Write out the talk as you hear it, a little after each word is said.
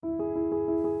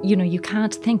you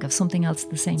can't think of something else at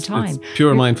the same time. It's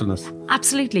pure mindfulness.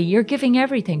 Absolutely. You're giving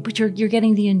everything, but you're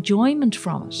getting the enjoyment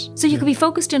from it. So you could be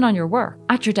focused in on your work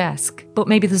at your desk, but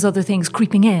maybe there's other things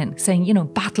creeping in, saying,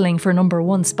 battling for number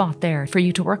one spot there for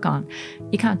you to work on.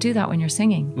 You can't do that when you're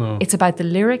singing. No. It's about the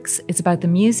lyrics, it's about the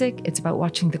music, it's about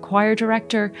watching the choir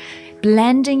director,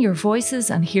 blending your voices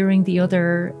and hearing the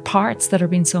other parts that are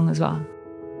being sung as well.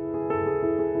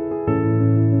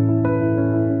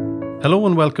 Hello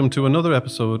and welcome to another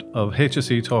episode of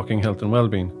HSE Talking Health and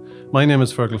Wellbeing. My name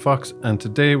is Fergal Fox and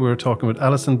today we're talking with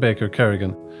Alison Baker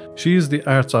Kerrigan. She is the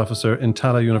Arts Officer in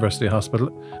Tallaght University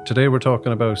Hospital. Today we're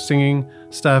talking about singing,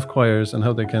 staff choirs and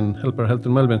how they can help our health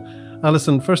and wellbeing.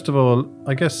 Alison, first of all,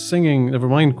 I guess singing, never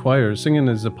mind choirs, singing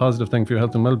is a positive thing for your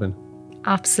health and wellbeing.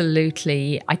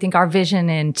 Absolutely. I think our vision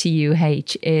in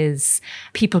TUH is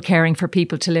people caring for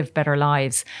people to live better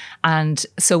lives. And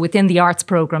so within the arts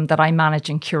programme that I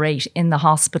manage and curate in the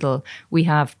hospital, we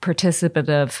have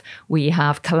participative, we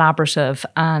have collaborative,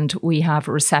 and we have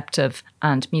receptive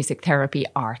and music therapy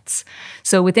arts.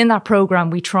 So within that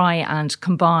programme, we try and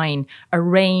combine a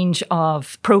range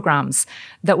of programmes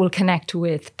that will connect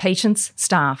with patients,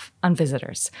 staff, and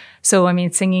visitors. So,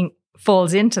 singing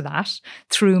falls into that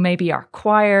through maybe our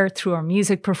choir, through our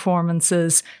music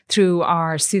performances, through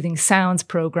our soothing sounds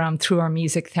program, through our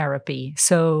music therapy.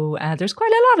 So there's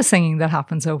quite a lot of singing that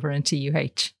happens over in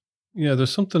TUH. Yeah,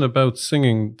 there's something about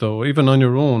singing though, even on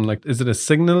your own. Like, is it a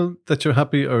signal that you're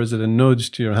happy or is it a nudge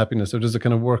to your happiness or does it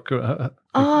kind of work?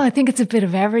 I think it's a bit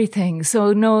of everything.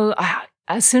 So no,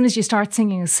 as soon as you start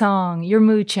singing a song, your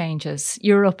mood changes,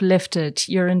 you're uplifted,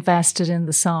 you're invested in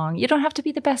the song. You don't have to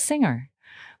be the best singer.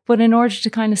 But in order to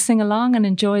kind of sing along and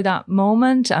enjoy that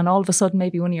moment, and all of a sudden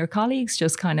maybe one of your colleagues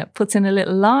just kind of puts in a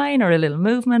little line or a little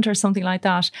movement or something like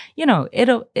that,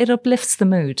 it uplifts the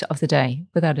mood of the day,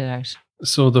 without a doubt.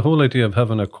 So the whole idea of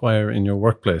having a choir in your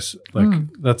workplace,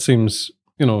 that seems,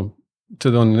 to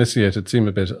the uninitiated, seem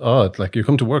a bit odd. Like you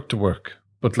come to work,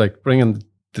 but like bringing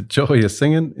the joy of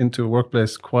singing into a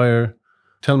workplace choir.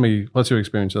 Tell me, what's your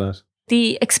experience of that?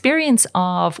 The experience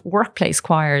of workplace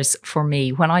choirs for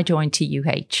me, when I joined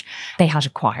TUH, they had a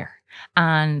choir.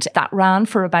 And that ran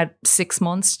for about 6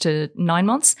 months to 9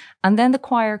 months. And then the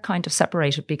choir kind of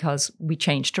separated because we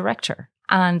changed director.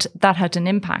 And that had an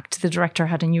impact. The director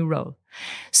had a new role.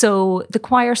 So the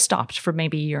choir stopped for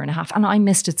maybe a year and a half. And I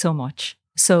missed it so much.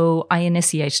 So I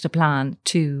initiated a plan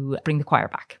to bring the choir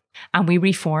back. And we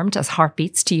reformed as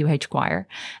Heartbeats TUH Choir.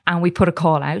 And we put a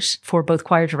call out for both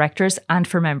choir directors and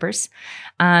for members.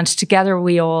 And together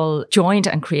we all joined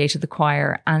and created the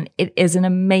choir. And it is an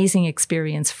amazing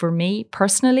experience for me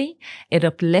personally. It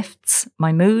uplifts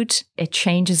my mood. It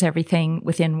changes everything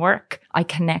within work. I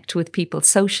connect with people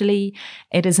socially.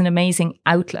 It is an amazing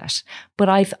outlet. But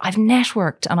I've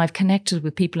networked and I've connected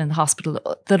with people in the hospital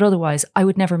that otherwise I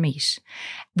would never meet.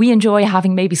 We enjoy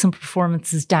having maybe some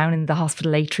performances down in the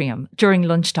hospital atrium during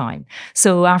lunchtime.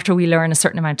 So after we learn a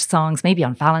certain amount of songs, maybe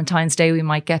on Valentine's Day, we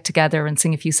might get together and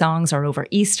sing a few songs, or over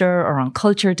Easter or on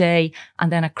Culture Day.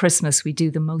 And then at Christmas, we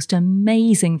do the most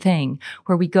amazing thing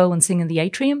where we go and sing in the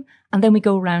atrium. And then we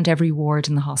go around every ward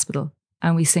in the hospital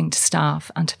and we sing to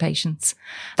staff and to patients.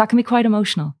 That can be quite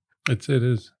emotional. It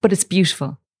is. But it's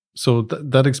beautiful. So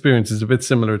that experience is a bit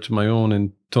similar to my own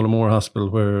in Tullamore Hospital,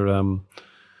 where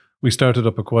we started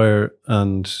up a choir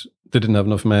and they didn't have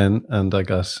enough men and I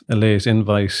got a late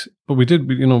invite. But we did,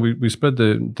 we spread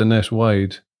the net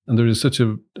wide, and there is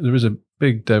a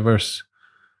big diverse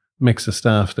mix of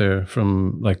staff there,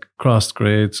 from like crossed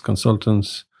grades,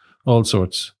 consultants, all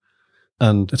sorts.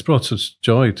 And it's brought such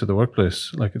joy to the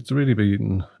workplace. Like, it's really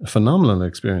been a phenomenal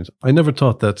experience. I never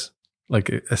thought that like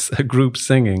a group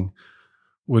singing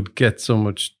would get so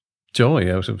much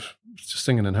joy out of just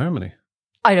singing in harmony.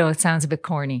 I know it sounds a bit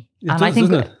corny. I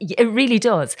think it really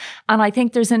does. And I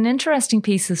think there's an interesting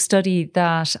piece of study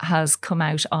that has come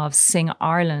out of Sing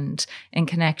Ireland in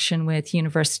connection with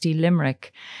University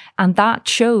Limerick. And that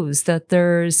shows that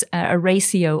there's a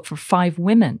ratio for 5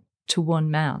 women to 1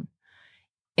 man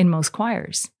in most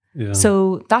choirs. Yeah.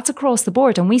 So that's across the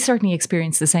board. And we certainly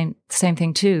experience the same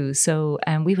thing too. So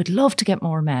we would love to get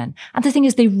more men. And the thing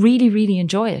is, they really, really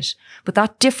enjoy it. But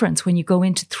that difference when you go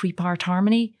into 3-part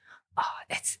harmony,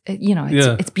 it's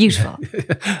beautiful.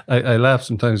 I laugh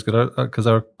sometimes because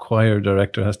our choir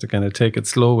director has to kind of take it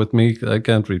slow with me. I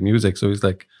can't read music. So he's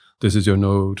like, this is your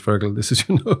note, Fergal, this is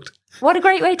your note. What a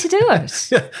great way to do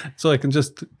it. Yeah. So I can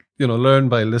just, learn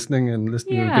by listening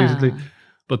repeatedly.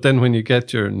 But then when you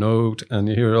get your note and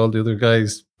you hear all the other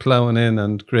guys plowing in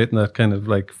and creating that kind of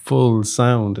like full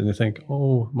sound, and you think,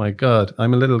 oh my God,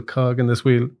 I'm a little cog in this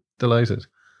wheel, delighted.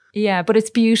 Yeah, but it's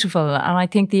beautiful. And I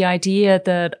think the idea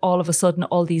that all of a sudden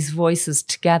all these voices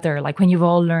together, like when you've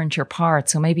all learned your part,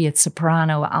 so maybe it's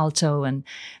soprano, alto, and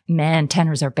men,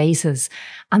 tenors or basses.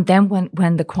 And then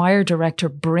when the choir director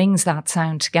brings that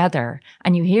sound together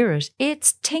and you hear it,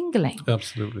 it's tingling.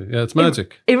 Absolutely. Yeah, it's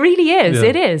magic. It really is. Yeah.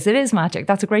 It is magic.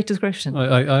 That's a great description.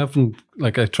 I often,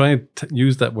 I try and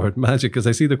use that word magic because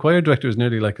I see the choir director is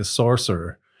nearly like a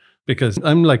sorcerer, because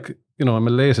I'm like, I'm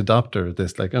a late adopter of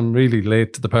this. Like, I'm really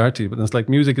late to the party, but it's like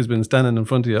music has been standing in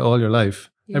front of you all your life.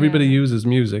 Yeah. Everybody uses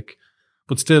music,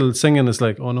 but still singing is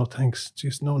like, oh no, thanks.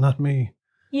 Jeez, no, not me.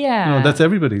 Yeah. That's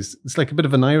everybody's. It's like a bit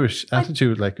of an Irish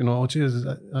attitude. Like, oh, Jesus,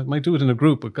 I might do it in a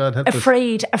group, but God help us.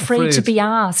 Afraid to be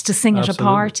asked to sing Absolutely, at a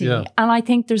party. Yeah. And I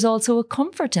think there's also a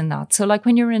comfort in that. So like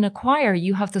when you're in a choir,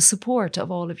 you have the support of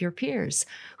all of your peers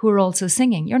who are also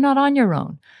singing. You're not on your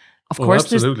own. Of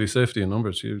course, absolutely. Safety in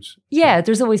numbers, huge. Yeah,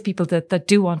 there's always people that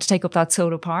do want to take up that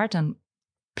solo part, and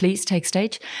please take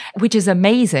stage, which is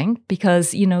amazing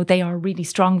because, they are really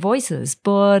strong voices.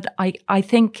 But I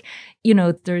think,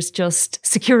 there's just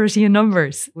security in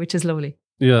numbers, which is lovely.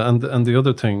 Yeah, and the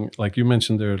other thing, like you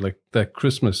mentioned there, like that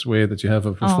Christmas way that you have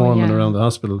of performing around the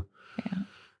hospital. Yeah.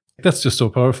 That's just so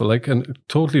powerful. I can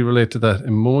totally relate to that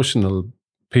emotional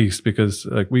piece, because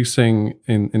like we sing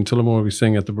in Tullamore, we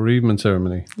sing at the bereavement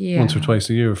ceremony once or twice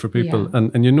a year for people,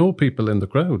 and people in the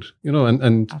crowd,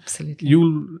 and absolutely,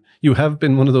 you have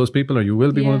been one of those people, or you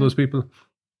will be one of those people,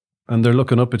 and they're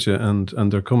looking up at you and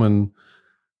they're coming,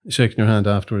 shaking your hand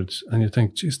afterwards, and you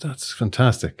think, geez, that's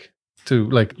fantastic. To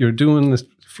like, you're doing this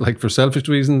like for selfish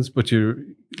reasons, but you're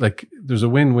like, there's a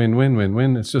win.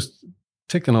 It's just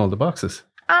ticking all the boxes.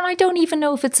 And I don't even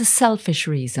know if it's a selfish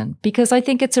reason, because I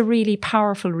think it's a really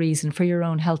powerful reason for your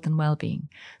own health and well-being.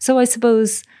 So I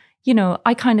suppose,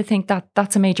 I kind of think that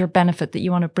that's a major benefit that you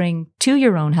want to bring to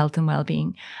your own health and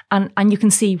well-being. And you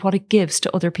can see what it gives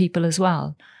to other people as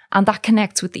well. And that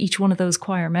connects with each one of those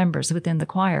choir members within the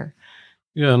choir.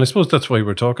 Yeah, and I suppose that's why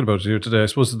we're talking about it here today. I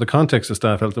suppose in the context of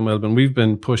staff health and well-being, we've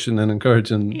been pushing and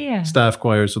encouraging staff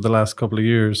choirs for the last couple of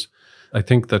years. I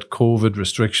think that COVID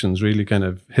restrictions really kind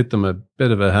of hit them a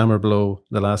bit of a hammer blow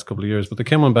the last couple of years, but they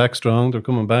came on back strong. They're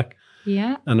coming back.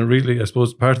 Yeah. And it really, I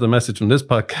suppose, part of the message from this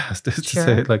podcast is to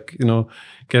say, like,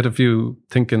 get a few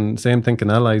same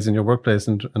thinking allies in your workplace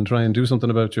and try and do something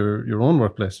about your own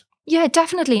workplace. Yeah,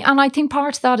 definitely. And I think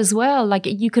part of that as well, like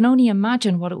you can only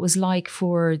imagine what it was like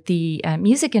for the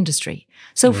music industry.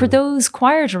 So for those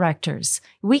choir directors,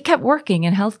 we kept working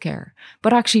in healthcare,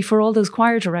 but actually for all those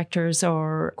choir directors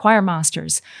or choir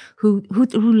masters who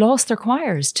lost their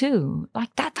choirs too,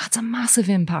 like that's a massive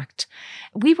impact.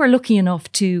 We were lucky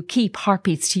enough to keep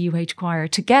Heartbeats to UH Choir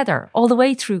together all the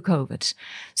way through COVID.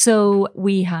 So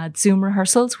we had Zoom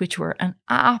rehearsals, which were an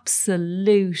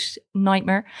absolute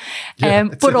nightmare,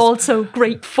 but also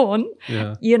great fun,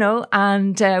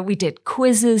 and we did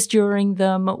quizzes during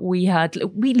them. We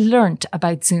learnt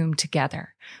about Zoom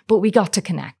together, but we got to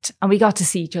connect and we got to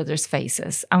see each other's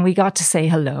faces and we got to say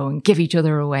hello and give each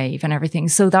other a wave and everything.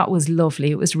 So that was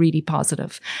lovely. It was really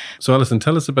positive. So Alison,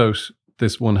 tell us about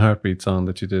this One Heartbeat song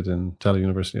that you did in Tallaght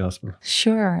University Hospital.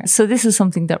 Sure. So this is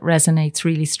something that resonates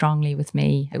really strongly with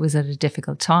me. It was at a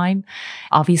difficult time,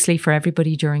 obviously for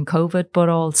everybody during COVID, but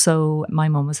also my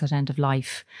mum was at end of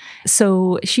life.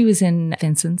 So she was in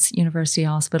Vincent's University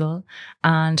Hospital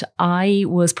and I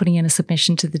was putting in a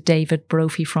submission to the David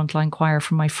Brophy Frontline Choir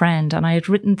from my friend, and I had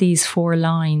written these 4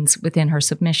 lines within her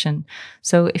submission.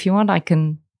 So if you want, I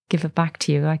can give it back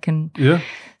to you. Yeah.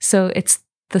 So it's: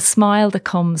 the smile that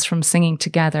comes from singing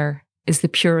together is the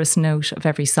purest note of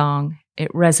every song.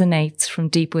 It resonates from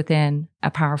deep within,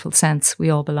 a powerful sense we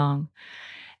all belong.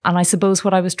 And I suppose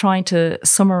what I was trying to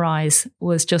summarize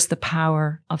was just the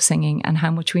power of singing and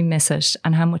how much we miss it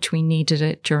and how much we needed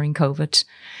it during COVID.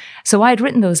 So I had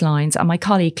written those lines and my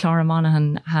colleague Clara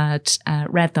Monaghan had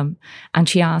read them and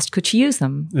she asked, could she use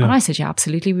them? Yeah. And I said, yeah,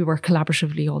 absolutely. We work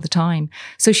collaboratively all the time.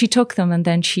 So she took them and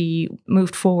then she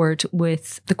moved forward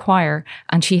with the choir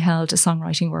and she held a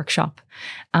songwriting workshop.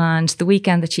 And the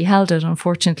weekend that she held it,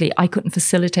 unfortunately, I couldn't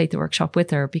facilitate the workshop with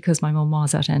her because my mum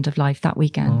was at end of life that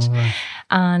weekend. Oh, right.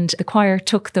 And the choir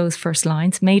took those first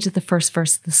lines, made it the first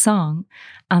verse of the song,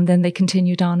 and then they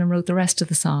continued on and wrote the rest of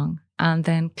the song. And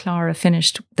then Clara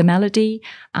finished the melody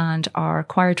and our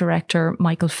choir director,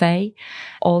 Michael Fay,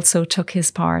 also took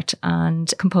his part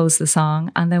and composed the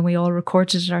song. And then we all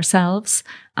recorded it ourselves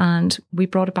and we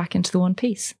brought it back into the one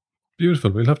piece.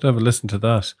 Beautiful. We'll have to have a listen to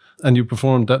that. And you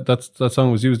performed, that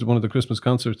song was used at one of the Christmas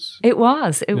concerts. It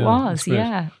was,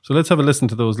 yeah. So let's have a listen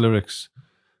to those lyrics.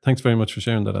 Thanks very much for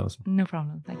sharing that, Alison. No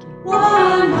problem. Thank you.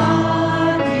 One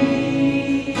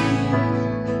heartbeat,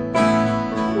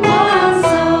 one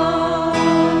song.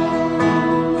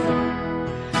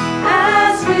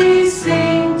 we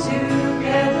sing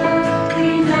together, we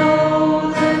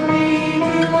know that we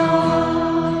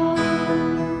belong.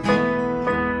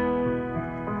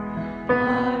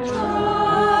 Our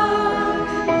joy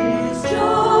is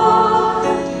joy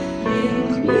in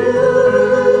music.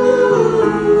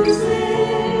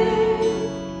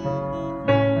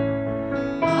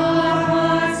 Our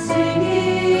hearts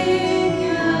singing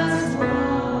as one.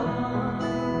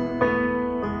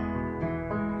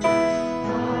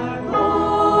 Our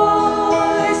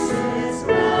voices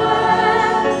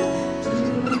blend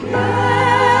together.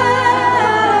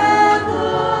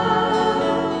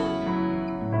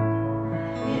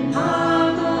 In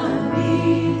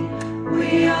harmony,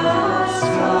 we are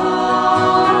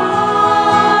strong.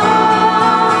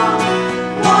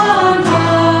 One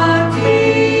heartbeat.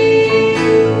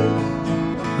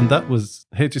 And that was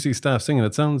HSE staff singing.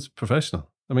 It sounds professional.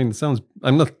 I mean, it sounds,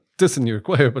 I'm not dissing your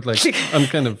choir, but like, I'm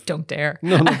kind of, Don't dare.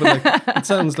 no, but like, it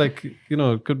sounds like,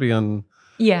 it could be on,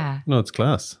 Yeah. it's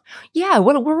class. Yeah,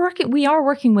 well, we are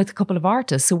working with a couple of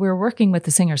artists. So we're working with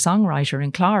the singer-songwriter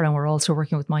in Clara, and we're also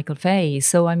working with Michael Fay.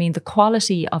 So, I mean, the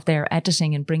quality of their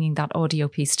editing and bringing that audio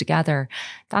piece together,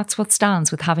 that's what stands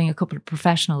with having a couple of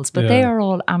professionals. But they Yeah. are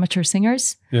all amateur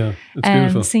singers. Yeah, it's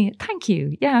beautiful. Thank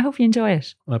you. Yeah, I hope you enjoy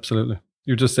it. Absolutely.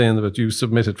 You're just saying that you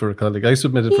submitted for a colleague. I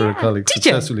submitted for a Yeah, colleague did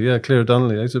you? successfully. Yeah, Claire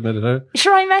Donnelly. I submitted her.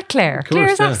 Sure, I met Claire. Of course, Claire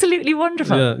is yeah. absolutely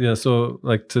wonderful. Yeah. So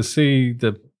like to see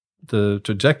the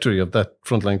trajectory of that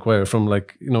Frontline choir from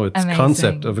like, its Amazing.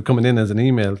 concept of it coming in as an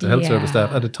email to health service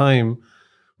staff Yeah. at a time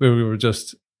where we were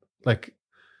just like,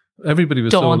 everybody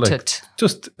was Daunted. so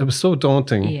like, it was so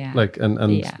daunting. Yeah. Like, and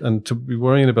Yeah. to be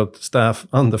worrying about the staff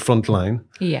on the front line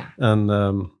Yeah.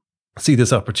 and see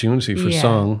this opportunity for Yeah.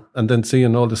 song and then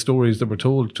seeing all the stories that were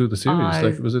told through the series. Oh,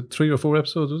 Like, was it 3 or 4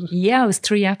 episodes, was it? Yeah, it was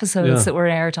 3 episodes Yeah. that were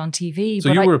aired on TV. So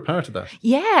but you I- were a part of that.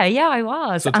 Yeah, I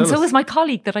was. So And tell so us. was my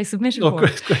colleague that I submitted Oh, for.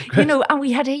 great. And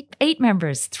we had eight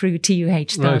members through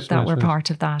TUH that were Right. part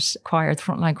of that choir, the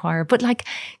Frontline choir. But like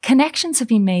connections have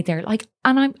been made there. Like,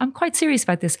 and I'm quite serious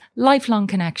about this, lifelong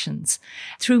connections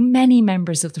through many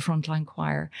members of the Frontline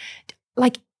choir.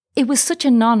 Like, it was such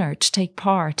an honour to take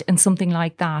part in something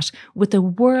like that with a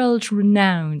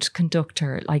world-renowned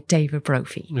conductor like David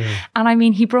Brophy. Yeah. And I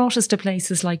mean, he brought us to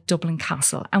places like Dublin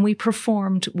Castle, and we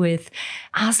performed with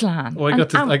Aslan. Oh, I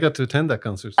got to attend that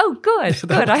concert. Oh,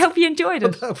 good. I hope you enjoyed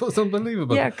it. That was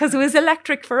unbelievable. Yeah, because it was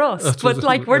electric for us. That But was-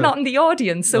 like, we're yeah. not in the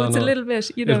audience, so No, it's a no. little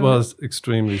bit, It was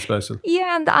extremely special.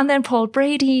 Yeah, and then Paul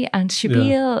Brady and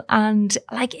Shabil, and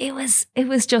like it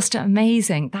was just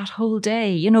amazing that whole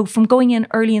day. From going in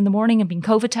early in the morning and being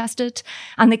COVID tested,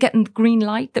 and they getting the green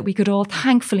light that we could all.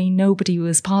 Thankfully, nobody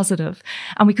was positive,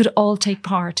 and we could all take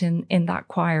part in that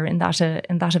choir, in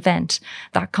that event,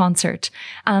 that concert,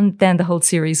 and then the whole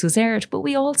series was aired. But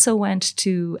we also went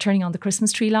to turning on the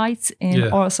Christmas tree lights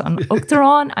in also on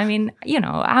Uachtaráin. I mean,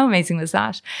 how amazing was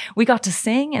that? We got to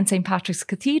sing in St. Patrick's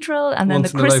Cathedral, and then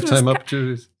Once the in a Christmas lifetime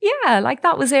opportunities. yeah, like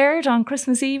that was aired on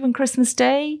Christmas Eve and Christmas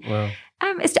Day. Wow.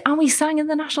 And we sang in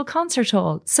the National Concert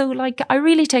Hall. So like, I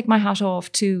really take my hat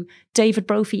off to David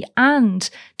Brophy and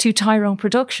to Tyrone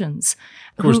Productions.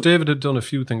 Of course, David had done a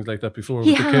few things like that before He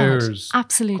with the had, Cares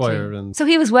absolutely. choir. And So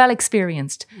he was well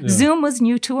experienced. Yeah. Zoom was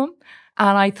new to him.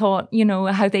 And I thought,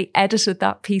 how they edited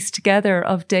that piece together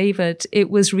of David, it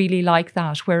was really like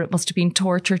that, where it must have been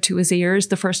torture to his ears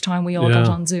the first time we all got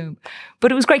on Zoom.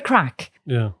 But it was great crack.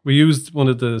 yeah, we used one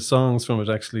of the songs from it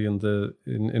actually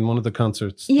in one of the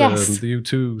concerts. Yes. The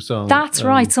U2 song. That's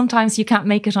right. Sometimes you can't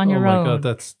make it on your own. Oh my God,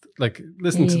 that's like,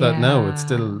 listening to that now, it's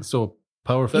still so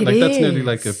powerful. Like, that's nearly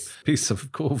like a piece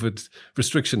of COVID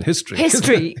restriction history. Isn't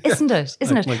it?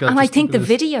 Isn't Like, it? my God, And I just think look the at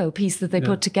this. video piece that they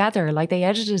put together, like they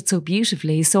edited it so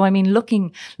beautifully. So, I mean,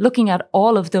 looking at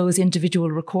all of those individual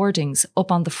recordings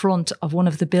up on the front of one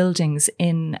of the buildings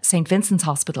in St. Vincent's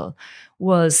Hospital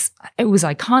was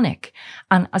iconic.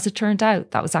 And as it turned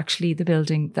out, that was actually the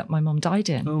building that my mum died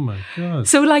in. Oh my God.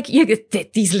 So like you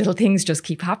get these little things just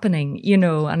keep happening,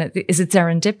 and is it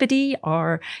serendipity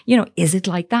or, is it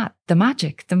like that? The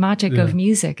magic of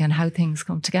music and how things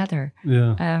come together.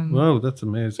 Yeah. Wow, that's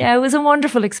amazing. Yeah, it was a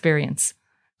wonderful experience.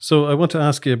 So I want to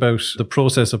ask you about the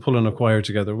process of pulling a choir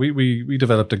together. We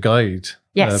developed a guide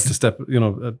Yes. to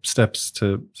steps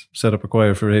to set up a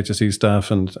choir for HSE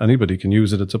staff, and anybody can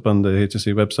use it. It's up on the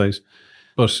HSE website.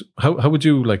 But how would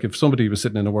you, like, if somebody was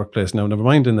sitting in a workplace now, never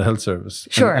mind in the health service,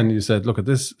 Sure. and you said, look at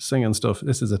this singing stuff,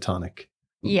 this is a tonic.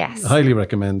 Yes. Highly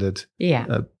recommended.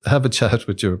 Yeah. Have a chat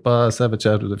with your boss, have a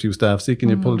chat with a few staff, see can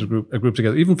you pull a group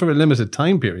together, even for a limited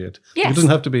time period. Yes. It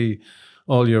doesn't have to be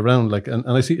all year round. Like, and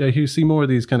I see more of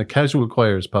these kind of casual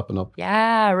choirs popping up.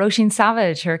 Yeah, Roisin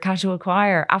Savage, her casual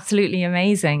choir, absolutely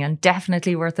amazing and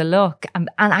definitely worth a look. And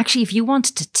actually, if you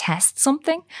wanted to test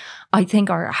something, I think,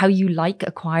 or how you like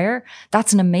a choir,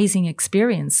 that's an amazing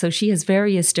experience. So she has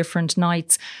various different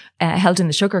nights held in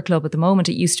the Sugar Club at the moment.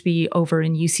 It used to be over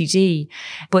in UCD,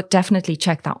 but definitely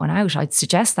check that one out. I'd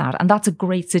suggest that. And that's a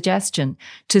great suggestion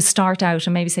to start out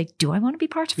and maybe say, do I want to be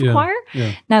part of a choir?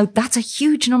 Yeah. Now, that's a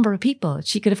huge number of people.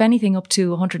 She could have anything up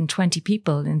to 120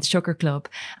 people in the Sugar Club,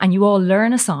 and you all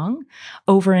learn a song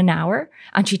over an hour,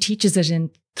 and she teaches it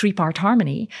in 3-part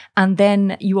harmony, and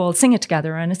then you all sing it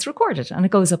together, and it's recorded and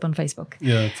it goes up on Facebook.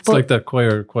 Yeah, it's like that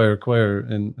choir.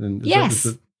 Yes,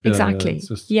 exactly.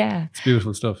 It's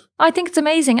beautiful stuff. I think it's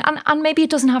amazing. And maybe it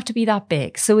doesn't have to be that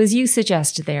big. So as you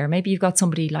suggested there, maybe you've got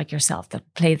somebody like yourself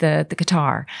that play the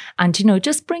guitar and,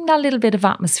 just bring that little bit of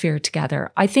atmosphere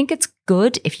together. I think it's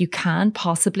good if you can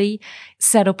possibly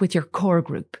set up with your core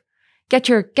group. Get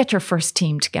your first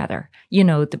team together,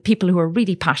 the people who are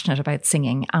really passionate about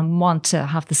singing and want to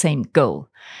have the same goal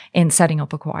in setting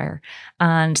up a choir.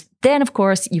 And then, of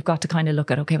course, you've got to kind of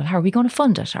look at, okay, well, how are we going to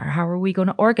fund it? Or how are we going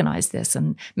to organise this?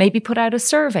 And maybe put out a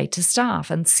survey to staff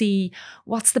and see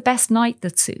what's the best night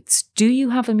that suits. Do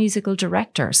you have a musical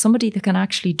director, somebody that can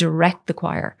actually direct the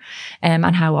choir?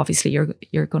 And how obviously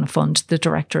you're going to fund the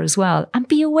director as well. And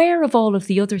be aware of all of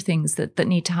the other things that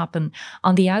need to happen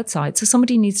on the outside. So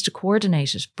somebody needs to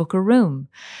coordinate it, book a room,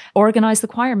 organise the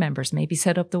choir members, maybe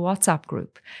set up the WhatsApp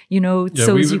group,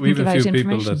 so as you can give out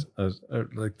information. That are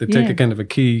like they take a kind of a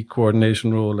key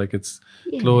coordination role, like it's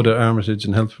Clodagh Armitage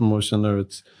in health promotion, or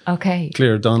it's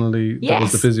Claire Donnelly, that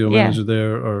was the physio manager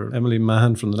there, or Emily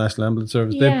Mahan from the National Ambulance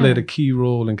Service. They played a key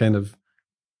role in kind of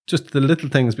just the little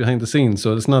things behind the scenes.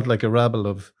 So it's not like a rabble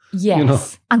of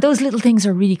and those little things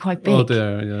are really quite big. Oh, they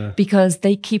are, because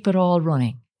they keep it all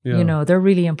running. They're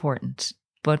really important.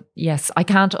 But yes, I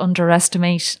can't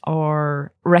underestimate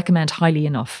or recommend highly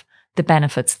enough the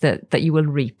benefits that you will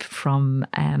reap from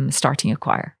starting a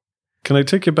choir. Can I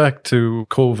take you back to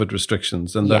COVID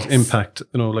restrictions and that impact?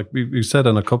 Like we said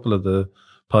on a couple of the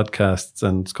podcasts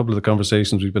and a couple of the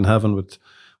conversations we've been having with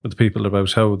people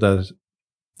about how that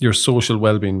your social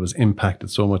well-being was impacted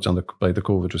so much by the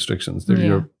COVID restrictions.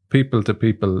 Your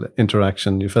people-to-people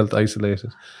interaction, you felt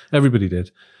isolated. Everybody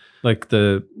did. Like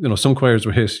some choirs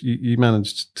were hit. You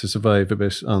managed to survive a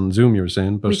bit on Zoom, you were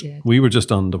saying, but we were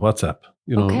just on the WhatsApp.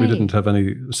 We didn't have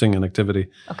any singing activity.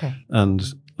 Okay. And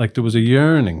like there was a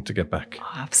yearning to get back.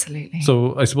 Oh, absolutely.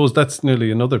 So I suppose that's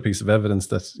nearly another piece of evidence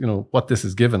that, what this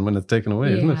is given when it's taken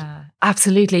away, isn't it?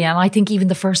 Absolutely. And I think even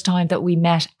the first time that we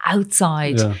met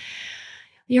outside,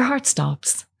 your heart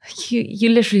stops.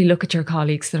 You literally look at your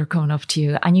colleagues that are coming up to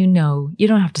you and you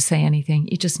don't have to say anything.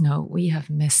 You just know we have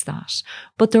missed that.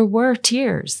 But there were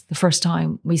tears the first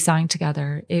time we sang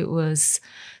together. It was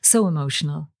so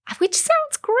emotional, which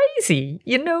sounds crazy,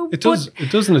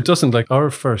 It doesn't. Like our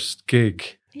first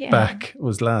gig back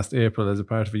was last April as a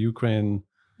part of a Ukraine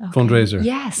fundraiser.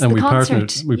 Yes, and we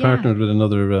partnered with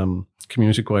another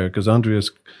community choir, because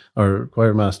Andreas, our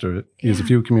choir master, he has a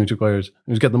few community choirs.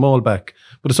 He was getting them all back.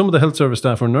 But some of the health service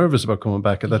staff were nervous about coming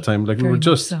back at that time. Like we were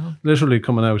just literally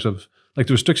coming out of, like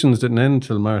the restrictions didn't end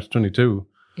till March 22.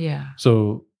 Yeah.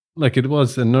 So like it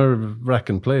was a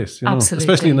nerve-wracking place, Absolutely.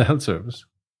 Especially in the health service.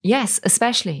 Yes,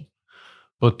 especially.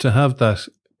 But to have that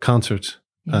concert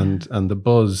and the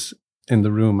buzz in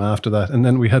the room after that, and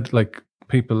then we had like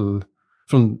people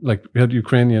from, like, we had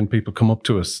Ukrainian people come up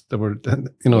to us that were,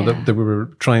 that we were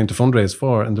trying to fundraise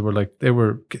for, and they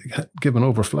were giving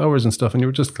over flowers and stuff, and you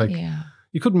were just like,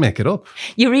 you couldn't make it up.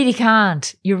 You really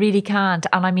can't.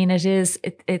 And I mean,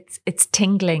 it's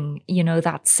tingling,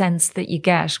 that sense that you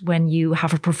get when you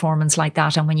have a performance like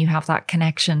that and when you have that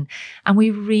connection. And we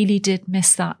really did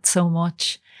miss that so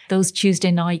much. Those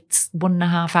Tuesday nights,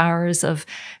 1.5 hours of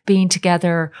being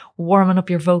together, warming up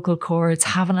your vocal cords,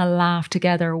 having a laugh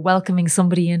together, welcoming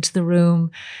somebody into the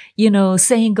room,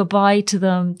 saying goodbye to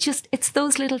them. Just, it's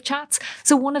those little chats.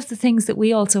 So one of the things that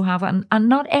we also have, and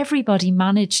not everybody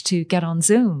managed to get on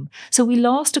Zoom. So we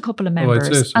lost a couple of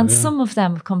members and some of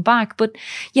them have come back, but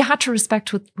you had to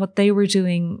respect what they were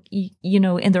doing,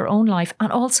 in their own life,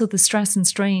 and also the stress and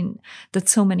strain that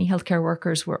so many healthcare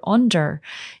workers were under.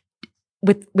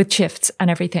 With shifts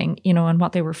and everything, and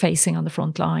what they were facing on the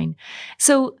front line.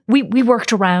 So we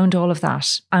worked around all of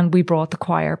that, and we brought the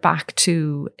choir back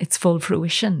to its full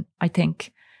fruition, I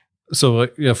think. So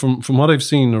from what I've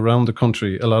seen around the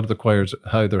country, a lot of the choirs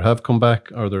either have come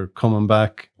back or they're coming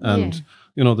back. And,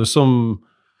 there's some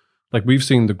like we've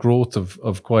seen the growth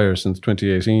of choirs since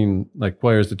 2018, like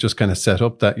choirs that just kind of set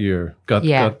up that year,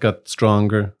 got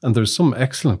stronger. And there's some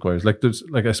excellent choirs. Like there's,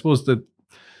 like, I suppose that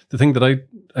the thing that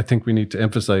I think we need to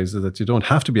emphasize is that you don't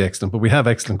have to be excellent, but we have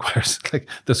excellent choirs. Like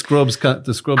the Scrubs guys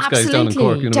down in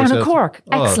Cork. Down in Cork.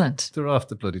 Excellent. They're off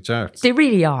the bloody charts. They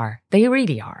really are. They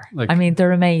really are. Like, I mean,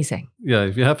 they're amazing. Yeah,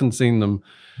 if you haven't seen them,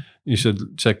 you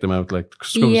should check them out. Like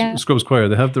Scrubs Choir,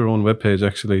 they have their own webpage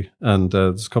actually, and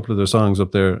there's a couple of their songs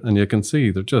up there, and you can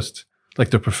see they're just like,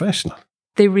 they're professional.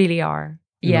 They really are.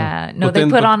 You Yeah, know. no, they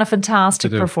put on a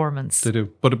fantastic performance. They do,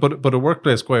 but a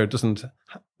workplace choir doesn't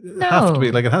have to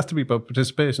be like, it has to be about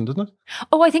participation, doesn't it?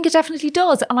 Oh, I think it definitely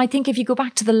does. And I think if you go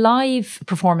back to the live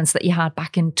performance that you had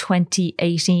back in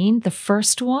 2018, the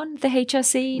first one, the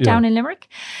HSE down in Limerick,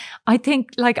 I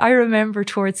think, like, I remember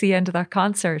towards the end of that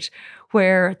concert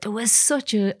where there was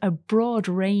such a broad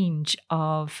range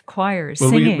of choirs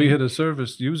singing. We had a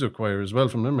service user choir as well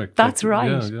from Limerick. That's like,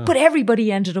 right. Yeah. But everybody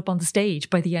ended up on the stage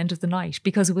by the end of the night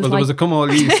because it was there was a Come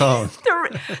All Ye song.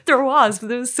 there was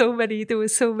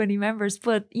so many members.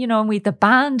 But, you know, and we had the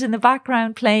band in the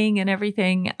background playing and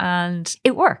everything, and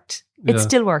it worked. It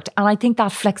still worked. And I think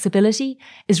that flexibility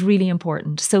is really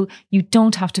important. So you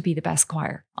don't have to be the best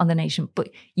choir on the nation,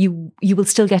 but you will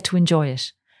still get to enjoy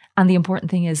it. And the important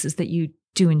thing is that you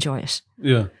do enjoy it.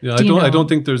 Yeah. I don't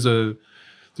think there's a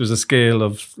scale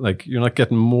of, like, you're not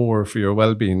getting more for your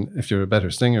well-being if you're a better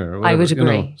singer or whatever. I would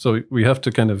agree. You know? So we have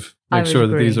to kind of make sure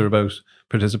that these are about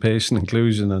participation,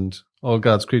 inclusion, and all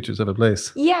God's creatures have a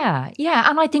place. Yeah.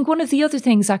 And I think one of the other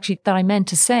things actually that I meant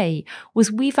to say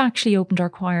was we've actually opened our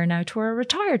choir now to our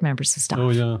retired members of staff. Oh,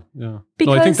 yeah.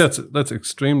 Because, no, I think that's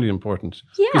extremely important.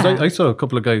 Yeah. Because I saw a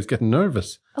couple of guys getting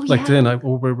nervous. Then,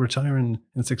 we're retiring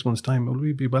in 6 months' time. Will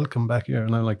we be welcome back here?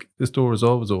 And I'm like, this door is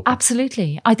always open.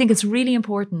 Absolutely. I think it's really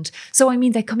important. So, I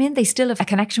mean, they come in, they still have a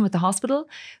connection with the hospital.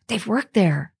 They've worked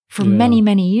there for many,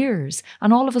 many years.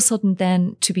 And all of a sudden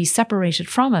then to be separated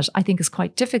from it, I think is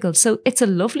quite difficult. So it's a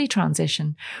lovely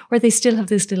transition where they still have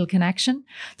this little connection.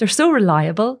 They're so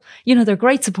reliable. You know, they're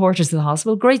great supporters of the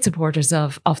hospital, great supporters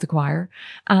of the choir.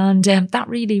 And that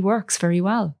really works very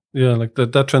well. Yeah, like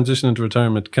that transition into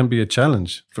retirement can be a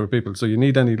challenge for people. So you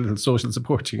need any little social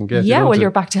support you can get. Yeah,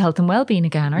 you're back to health and wellbeing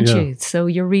again, aren't you? So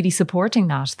you're really supporting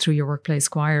that through your workplace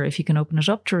choir if you can open it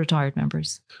up to retired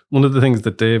members. One of the things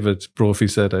that David Brophy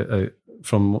said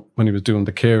from when he was doing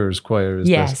the carers choir is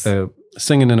that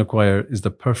singing in a choir is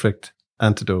the perfect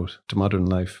antidote to modern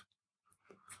life.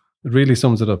 It really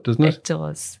sums it up, doesn't it? It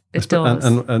does. It does.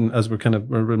 And as we're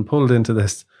being pulled into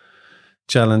this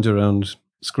challenge around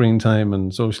screen time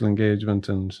and social engagement,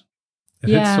 and it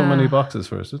hits so many boxes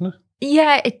for us, doesn't it?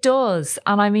 Yeah, it does.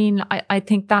 And I mean, I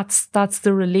think that's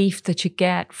the relief that you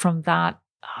get from that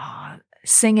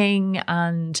singing.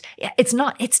 And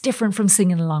it's different from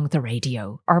singing along with the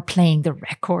radio or playing the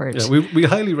record. Yeah, we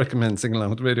highly recommend singing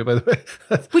along with the radio, by the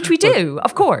way. Which we do,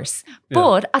 of course.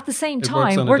 But at the same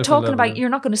time, we're talking about you're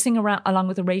not going to sing along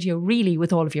with the radio really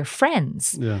with all of your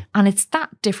friends. Yeah. And it's that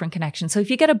different connection. So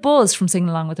if you get a buzz from singing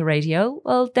along with the radio,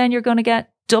 well, then you're going to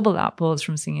get double that buzz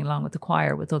from singing along with the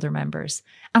choir with other members.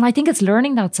 And I think it's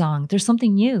learning that song. There's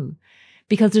something new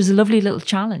because there's a lovely little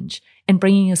challenge in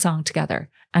bringing a song together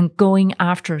and going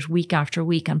after it week after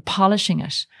week and polishing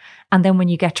it. And then when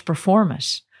you get to perform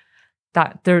it,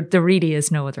 that there really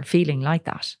is no other feeling like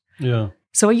that. Yeah.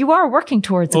 So you are working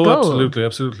towards a goal.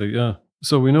 Absolutely, yeah.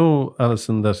 So we know,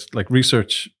 Alison, that like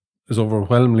research is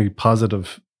overwhelmingly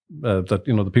positive, that,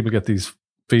 you know, the people get these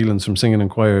feelings from singing in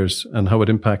choirs and how it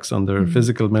impacts on their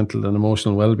physical, mental and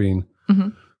emotional well-being. Mm-hmm.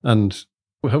 And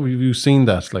how have you seen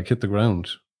that like hit the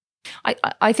ground?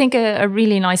 I think a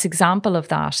really nice example of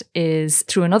that is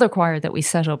through another choir that we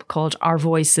set up called Our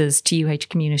Voices TUH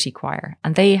Community Choir.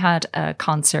 And they had a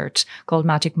concert called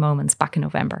Magic Moments back in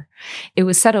November. It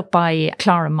was set up by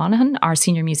Clara Monaghan, our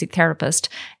senior music therapist,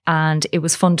 and it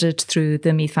was funded through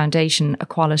the Meath Foundation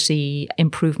Equality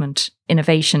Improvement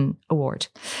Innovation Award.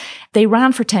 They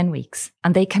ran for 10 weeks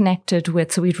and they connected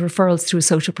with, so we had referrals through a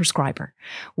social prescriber.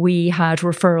 We had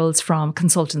referrals from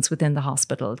consultants within the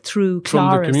hospital through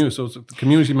Clara's. From the community, so the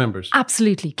community members.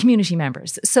 Absolutely, community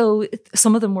members. So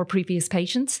some of them were previous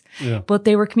patients, but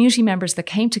they were community members that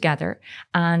came together,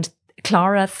 and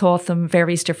Clara taught them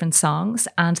various different songs,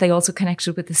 and they also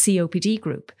connected with the COPD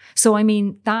group. So, I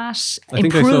mean, that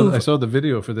improved. I saw the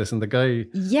video for this, and the guy,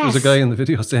 there's a guy in the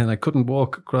video saying, I couldn't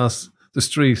walk across the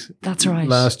street. That's right.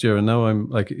 Last year, and now I'm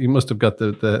like, he must have got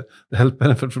the health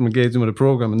benefit from engaging with a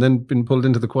program and then been pulled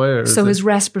into the choir. So his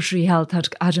respiratory health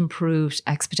had improved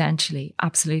exponentially.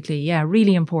 Absolutely. Yeah,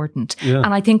 really important. Yeah.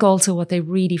 And I think also what they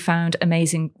really found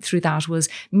amazing through that was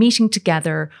meeting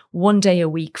together one day a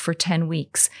week for 10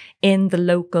 weeks in the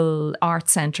local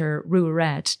arts centre, Rua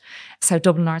Red, South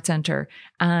Dublin Arts Centre,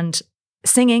 and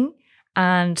singing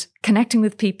and connecting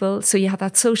with people. So you had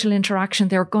that social interaction.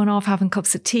 They were going off having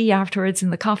cups of tea afterwards in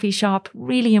the coffee shop.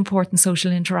 Really important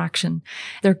social interaction.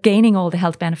 They're gaining all the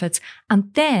health benefits.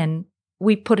 And then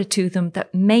we put it to them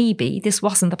that maybe this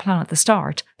wasn't the plan at the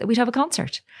start, that we'd have a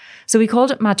concert. So we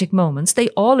called it Magic Moments. They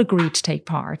all agreed to take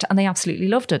part and they absolutely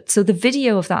loved it. So the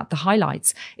video of that, the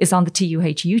highlights, is on the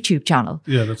TUH YouTube channel.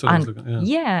 Yeah, that's what I was looking at.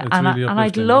 Yeah, It's and really I'd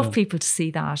uplifting, love yeah. people to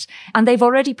see that. And they've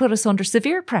already put us under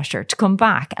severe pressure to come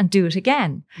back and do it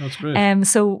again. That's great.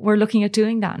 So we're looking at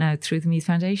doing that now through the Meath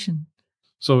Foundation.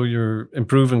 So you're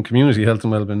improving community health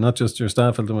and wellbeing, not just your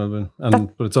staff health and wellbeing,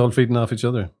 but it's all feeding off each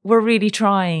other. We're really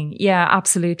trying. Yeah,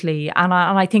 absolutely. And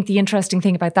I think the interesting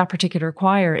thing about that particular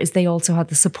choir is they also had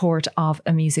the support of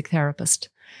a music therapist.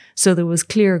 So there was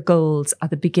clear goals at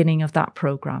the beginning of that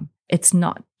program. It's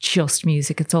not just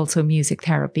music, it's also music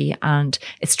therapy, and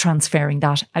it's transferring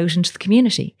that out into the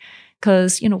community.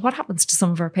 Because, what happens to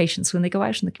some of our patients when they go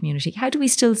out in the community? How do we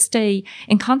still stay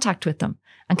in contact with them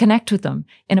and connect with them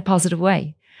in a positive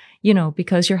way?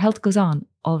 Because your health goes on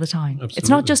all the time. Absolutely. It's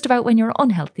not just about when you're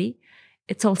unhealthy.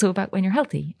 It's also about when you're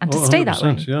healthy and to stay that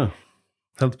way. Yeah.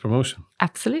 Health promotion.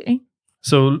 Absolutely.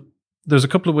 So there's a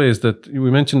couple of ways that we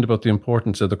mentioned about the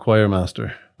importance of the choir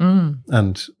master.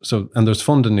 And there's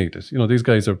funding needed. These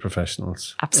guys are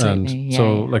professionals. Absolutely. And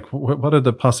so what are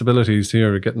the possibilities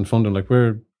here of getting funding? Like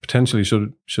where potentially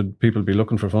should people be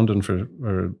looking for funding for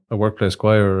a workplace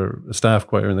choir or a staff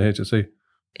choir in the HSE?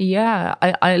 Yeah,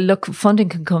 I look, funding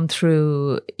can come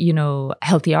through,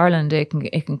 Healthy Ireland. It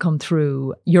can come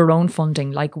through your own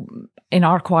funding. Like in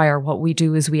our choir, what we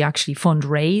do is we actually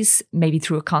fundraise maybe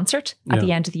through a concert at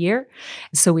the end of the year.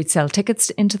 So we'd sell tickets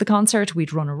into the concert.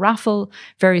 We'd run a raffle,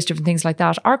 various different things like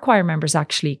that. Our choir members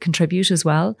actually contribute as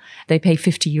well. They pay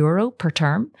 €50 per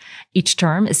term. Each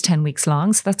term is 10 weeks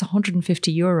long. So that's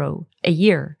 €150 a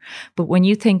year. But when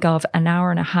you think of an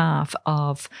hour and a half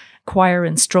of choir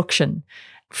instruction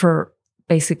for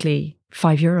basically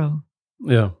 €5.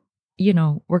 Yeah.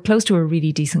 We're close to a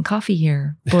really decent coffee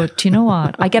here. But you know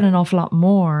what? I get an awful lot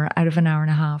more out of an hour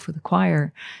and a half with a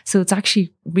choir. So it's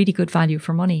actually really good value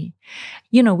for money.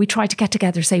 We try to get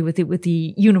together, say, with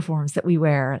the uniforms that we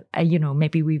wear.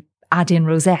 Maybe we add in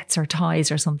rosettes or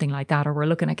ties or something like that, or we're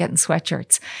looking at getting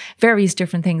sweatshirts, various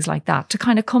different things like that to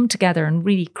kind of come together and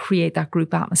really create that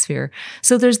group atmosphere.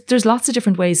 So there's lots of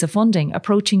different ways of funding,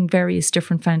 approaching various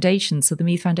different foundations. So the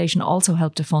Meath Foundation also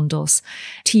helped to fund us.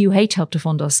 TUH helped to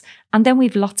fund us. And then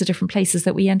we've lots of different places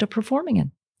that we end up performing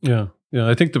in. Yeah. Yeah.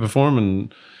 I think the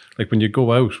performing, like when you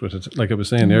go out with it, like I was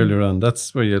saying earlier on,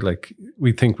 that's where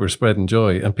we think we're spreading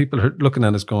joy and people are looking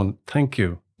at us going, thank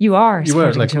you. You are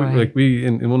like we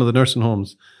in one of the nursing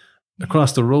homes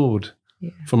across the road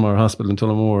from our hospital in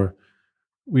Tullamore.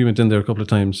 We went in there a couple of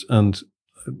times, and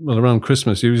around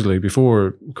Christmas usually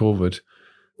before COVID.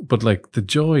 But like the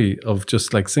joy of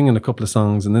just like singing a couple of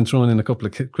songs and then throwing in a couple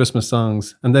of Christmas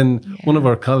songs, and then one of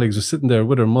our colleagues was sitting there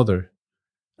with her mother.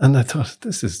 And I thought,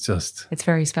 this is just... It's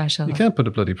very special. You can't put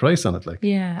a bloody price on it.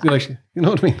 Yeah. You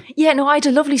know what I mean? Yeah, no, I had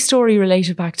a lovely story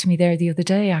related back to me there the other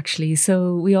day, actually.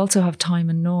 So we also have Time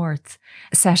in North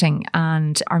setting,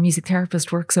 and our music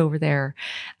therapist works over there.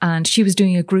 And she was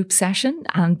doing a group session,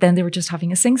 and then they were just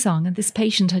having a sing-song. And this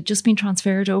patient had just been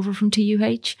transferred over from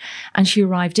TUH, and she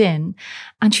arrived in,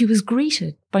 and she was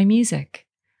greeted by music.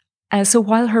 So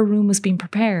while her room was being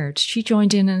prepared, she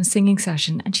joined in a singing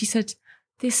session, and she said,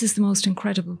 this is the most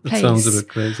incredible place. It sounds a bit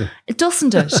crazy.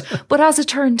 Doesn't it? But as it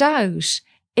turned out,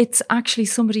 it's actually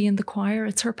somebody in the choir.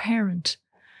 It's her parent.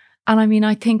 And I mean,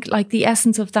 I think like the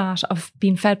essence of that, of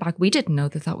being fed back, we didn't know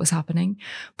that was happening.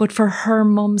 But for her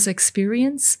mum's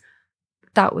experience,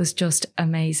 that was just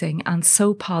amazing and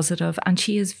so positive. And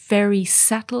she is very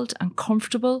settled and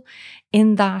comfortable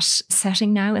in that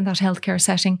setting now, in that healthcare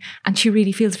setting. And she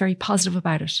really feels very positive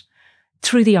about it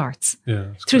through the arts.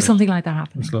 Yeah. Through great. something like that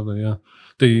happening. It's lovely, yeah.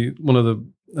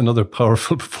 Another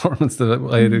powerful performance that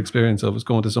I had experience of was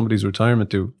going to somebody's retirement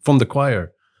do from the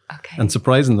choir and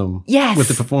surprising them with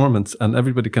the performance, and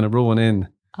everybody kind of rowing in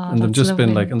and them just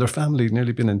been like, and their family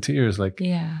nearly been in tears, like,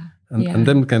 and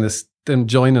them kind of them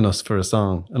joining us for a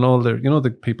song, and all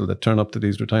the people that turn up to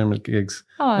these retirement gigs,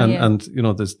 and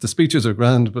the speeches are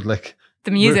grand, but like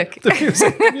The music. The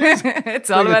music. It's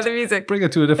all about the music. Bring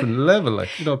it to a different level. Like,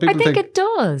 you know, people I think it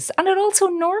does. And it also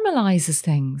normalizes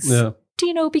things. Yeah. Do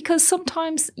you know, because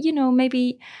sometimes, you know,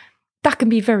 maybe that can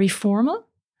be very formal.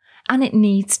 And it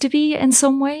needs to be in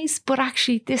some ways, but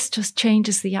actually this just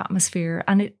changes the atmosphere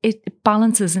and it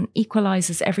balances and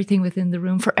equalizes everything within the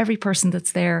room for every person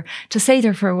that's there to say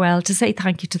their farewell, to say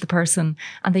thank you to the person,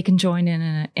 and they can join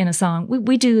in a song.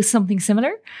 We do something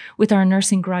similar with our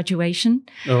nursing graduation.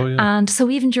 Oh, yeah. And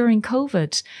so even during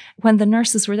COVID, when the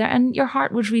nurses were there, and your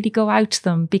heart would really go out to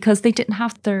them because they didn't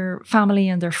have their family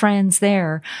and their friends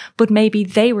there, but maybe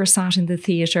they were sat in the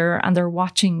theatre and they're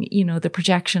watching, you know, the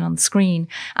projection on the screen,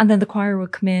 and then the choir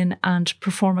would come in and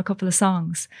perform a couple of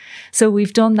songs. So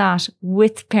we've done that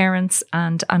with parents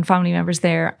and family members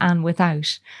there and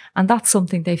without. And that's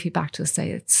something they feedback to us,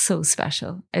 say it's so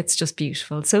special. It's just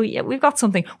beautiful. So yeah, we've got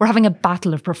something. We're having a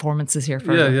battle of performances here.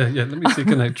 Yeah. Let me see,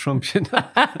 can I trump you?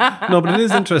 No, but it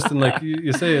is interesting. Like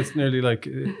you say, it's nearly like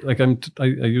I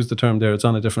use the term there, it's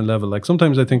on a different level. Like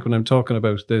sometimes I think when I'm talking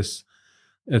about this,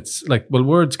 it's like, well,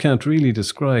 words can't really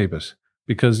describe it.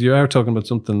 Because you are talking about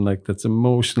something like that's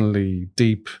emotionally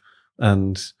deep,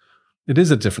 and it is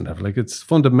a different level. Like it's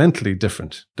fundamentally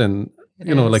different than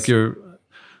like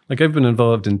I've been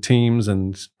involved in teams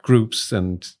and groups,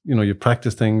 and you know you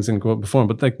practice things and go out and perform,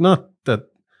 but like not that.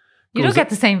 You don't get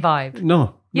the same vibe.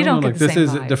 No, you don't get like the this same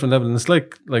is vibe. a different level, and it's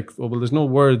like oh, well, there's no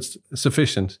words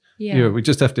sufficient. Yeah. Here, we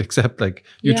just have to accept. Like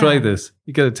you Yeah. try this,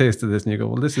 you get a taste of this, and you go,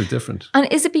 well, this is different.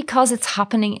 And is it because it's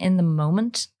happening in the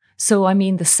moment? So, I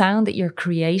mean, the sound that you're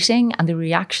creating and the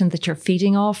reaction that you're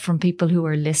feeding off from people who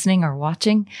are listening or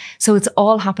watching. So it's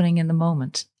all happening in the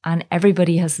moment and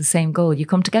everybody has the same goal. You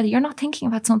come together. You're not thinking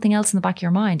about something else in the back of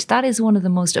your mind. That is one of the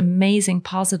most amazing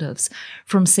positives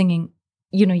from singing.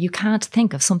 You know, you can't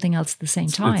think of something else at the same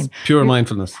time. It's pure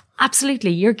mindfulness.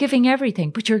 Absolutely. You're giving everything,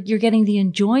 but you're getting the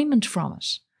enjoyment from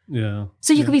it. Yeah.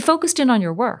 So you can be focused in on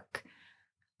your work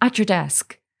at your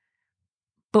desk.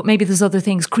 But maybe there's other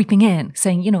things creeping in,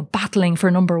 saying, you know, battling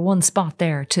for number one spot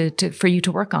there for you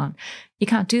to work on. You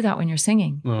can't do that when you're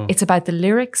singing. No. It's about the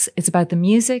lyrics. It's about the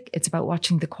music. It's about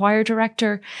watching the choir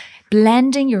director,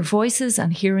 blending your voices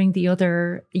and hearing the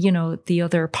other, you know, the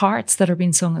other parts that are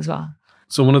being sung as well.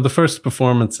 So one of the first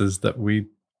performances that we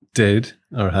did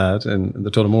or had in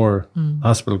the Tullamore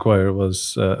Hospital Choir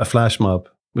was a flash mob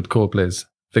with Coldplay's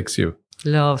Fix You.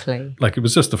 Lovely. Like it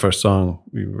was just the first song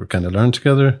we were kind of learned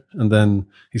together. And then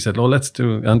he said, oh,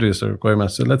 Andreas, our choir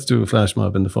master, let's do a flash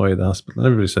mob in the foyer of the hospital. And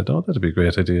everybody said, oh, that'd be a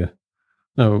great idea.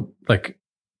 Now, like,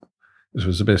 it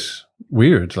was a bit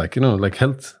weird, like, you know, like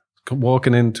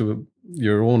walking into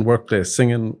your own workplace,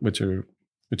 singing with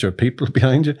your people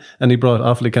behind you. And he brought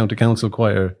Offaly County Council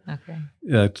Choir,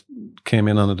 came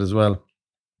in on it as well.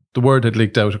 The word had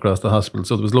leaked out across the hospital.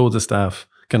 So there was loads of staff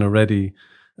kind of ready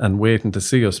and waiting to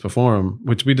see us perform,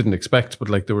 which we didn't expect, but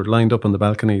like they were lined up on the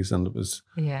balconies and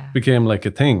it became like a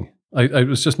thing. I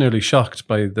was just nearly shocked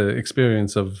by the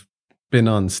experience of being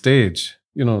on stage.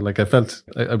 You know, like I felt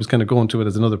I was kind of going to it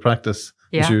as another practice.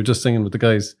 Yeah. You were just singing with the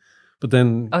guys. But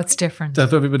then it's different. to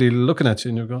have everybody looking at you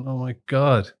and you're going, oh my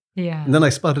God. Yeah. And then I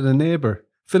spotted a neighbour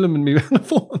filming me on the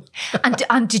phone.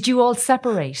 And did you all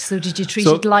separate? So did you treat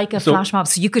it like a flash mob?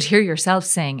 So you could hear yourself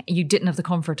sing. You didn't have the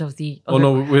comfort of the other.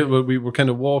 Oh no, we were kind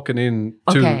of walking in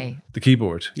to the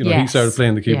keyboard. You know, he started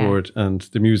playing the keyboard and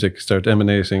the music started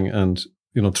emanating, and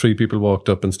you know, 3 people walked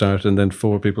up and started, and then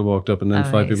 4 people walked up, and then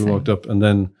 5 people walked up, and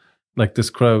then like this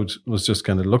crowd was just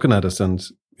kind of looking at us, and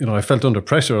you know, I felt under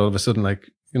pressure all of a sudden,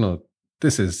 like, you know,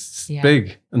 this is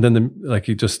big. And then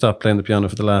he just stopped playing the piano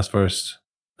for the last verse.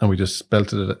 And we just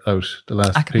belted it out, the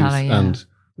last piece. And it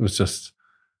was just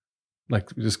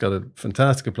like, we just got a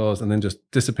fantastic applause and then just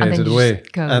dissipated away.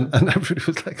 And everybody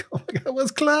was like, oh my God, it was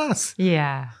class.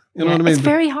 Yeah. You know what I mean? It's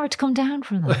very hard to come down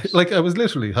from that. Like I was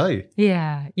literally high.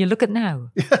 Yeah. You look at now.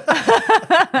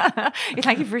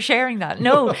 Thank you for sharing that.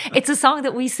 No, it's a song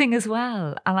that we sing as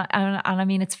well. And I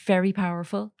mean, it's very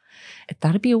powerful.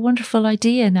 That'd be a wonderful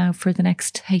idea now for the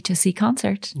next HSE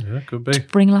concert. Yeah, could be. To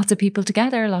bring lots of people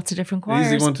together, lots of different choirs.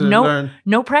 Easy one to learn.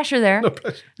 No pressure there.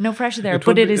 No pressure there,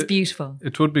 but it is beautiful.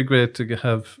 It would be great to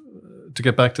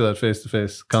get back to that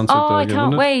face-to-face concert. Oh, I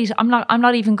can't wait. I'm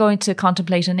not even going to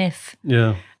contemplate an if.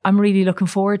 Yeah. I'm really looking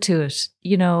forward to it,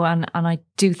 you know, and I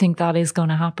do think that is going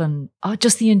to happen. Oh,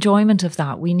 just the enjoyment of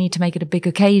that. We need to make it a big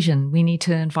occasion. We need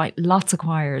to invite lots of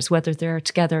choirs, whether they're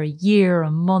together a year,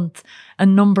 a month, a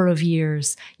number of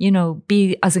years, you know,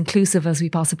 be as inclusive as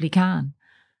we possibly can.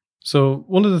 So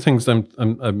one of the things I'm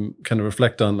kind of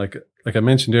reflect on, like I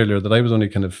mentioned earlier, that I was only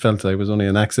kind of felt I was only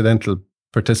an accidental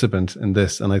participant in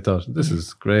this, and I thought this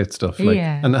is great stuff. Like,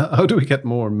 and how do we get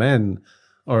more men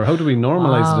Or how do we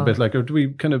normalise it a Wow. bit? Like, or do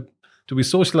we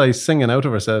socialise singing out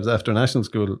of ourselves after national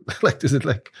school? Like, is it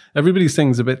like everybody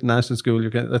sings a bit in national school?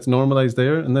 That's normalised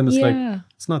there, and then it's like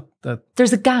it's not that.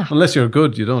 There's a gap. Unless you're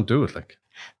good, you don't do it. Like,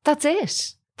 That's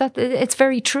it. It's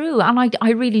very true. And I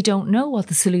really don't know what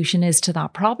the solution is to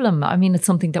that problem. I mean, it's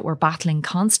something that we're battling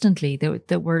constantly,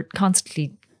 that we're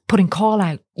constantly putting call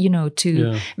out,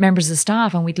 to members of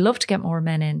staff, and we'd love to get more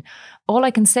men in. All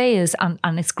I can say is,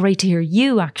 and it's great to hear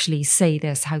you actually say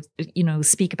this,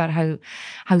 speak about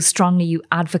how strongly you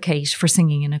advocate for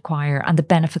singing in a choir and the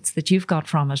benefits that you've got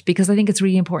from it, because I think it's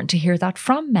really important to hear that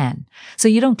from men. So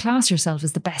you don't class yourself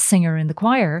as the best singer in the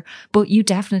choir, but you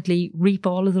definitely reap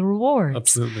all of the rewards.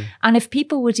 absolutely. And if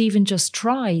people would even just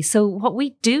try, so what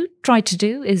we do try to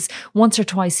do is once or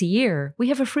twice a year, we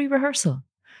have a free rehearsal.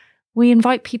 We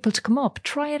invite people to come up,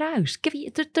 try it out. They're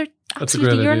That's a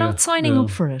absolutely, great you're idea. not signing Yeah. up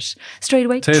for it straight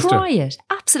away. Taster. Try it.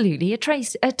 Absolutely. A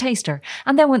taster.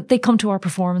 And then when they come to our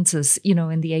performances,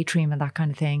 in the atrium and that kind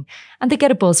of thing, and they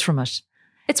get a buzz from it,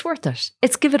 it's worth it.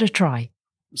 Give it a try.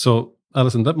 So,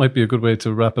 Alison, that might be a good way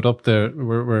to wrap it up there,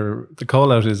 where the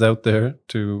call out is out there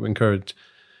to encourage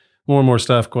more and more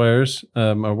staff choirs,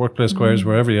 or workplace choirs,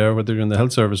 wherever you are, whether you're in the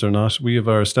health service or not. We have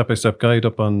our step-by-step guide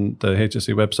up on the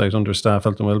HSE website under Staff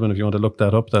Health and Wellbeing. If you want to look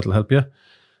that up, that'll help you.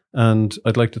 And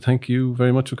I'd like to thank you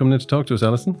very much for coming in to talk to us,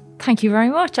 Alison. Thank you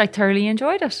very much. I thoroughly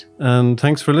enjoyed it. And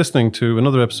thanks for listening to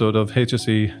another episode of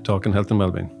HSE Talking Health and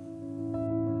Wellbeing.